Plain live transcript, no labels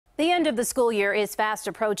The end of the school year is fast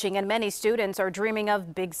approaching, and many students are dreaming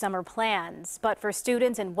of big summer plans. But for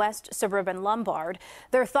students in West Suburban Lombard,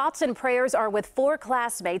 their thoughts and prayers are with 4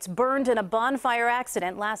 classmates burned in a bonfire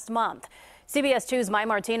accident last month. CBS 2's Mai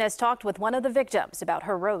Martinez talked with one of the victims about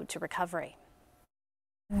her road to recovery.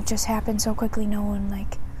 It just happened so quickly, no one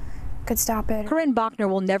could stop it. Korryn Bachner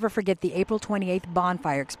will never forget the April 28th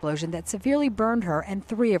bonfire explosion that severely burned her and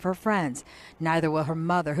 3 of her friends. Neither will her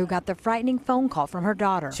mother, who got the frightening phone call from her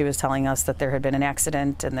daughter. She was telling us that there had been an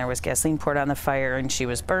accident and there was gasoline poured on the fire and she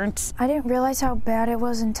was burnt. I didn't realize how bad it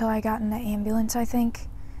was until I got in the ambulance, I think,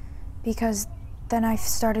 because then I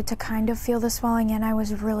started to kind of feel the swelling and I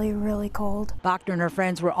was really, really cold. Bachner and her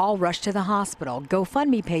friends were all rushed to the hospital.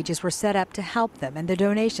 GoFundMe pages were set up to help them, and the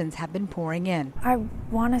donations have been pouring in. I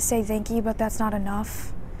want to say thank you, but that's not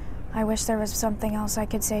enough. I wish there was something else I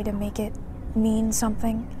could say to make it mean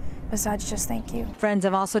something besides just thank you. Friends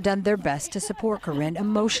have also done their best to support Korryn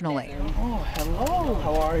emotionally. Oh, hello.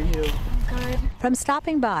 How are you? Good. From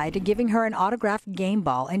stopping by to giving her an autographed game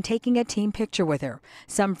ball and taking a team picture with her.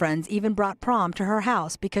 Some friends even brought prom to her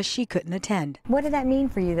house because she couldn't attend. What did that mean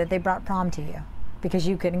for you that they brought prom to you because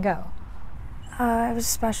you couldn't go? It was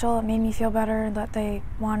special. It made me feel better that they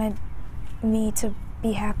wanted me to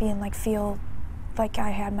be happy and feel like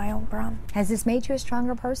I had my own prom. Has this made you a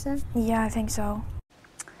stronger person? Yeah, I think so.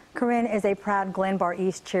 Korryn is a proud Glenbard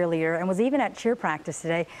East cheerleader and was even at cheer practice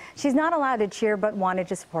today. She's not allowed to cheer but wanted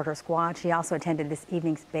to support her squad. She also attended this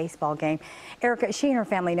evening's baseball game. Erica, she and her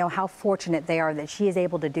family know how fortunate they are that she is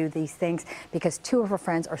able to do these things because 2 of her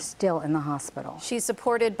friends are still in the hospital. She's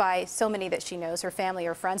supported by so many that she knows, her family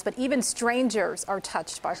or friends, but even strangers are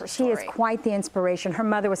touched by her story. She is quite the inspiration. Her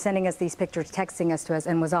mother was sending us these pictures, texting us to us,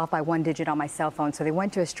 and was off by 1 digit on my cell phone. So they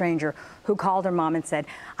went to a stranger who called her mom and said,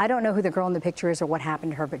 I don't know who the girl in the picture is or what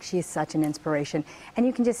happened to her, but she is such an inspiration. And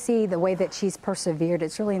you can just see the way that she's persevered.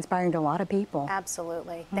 It's really inspiring to a lot of people.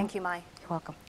 Absolutely. Thank you, Mai. You're welcome.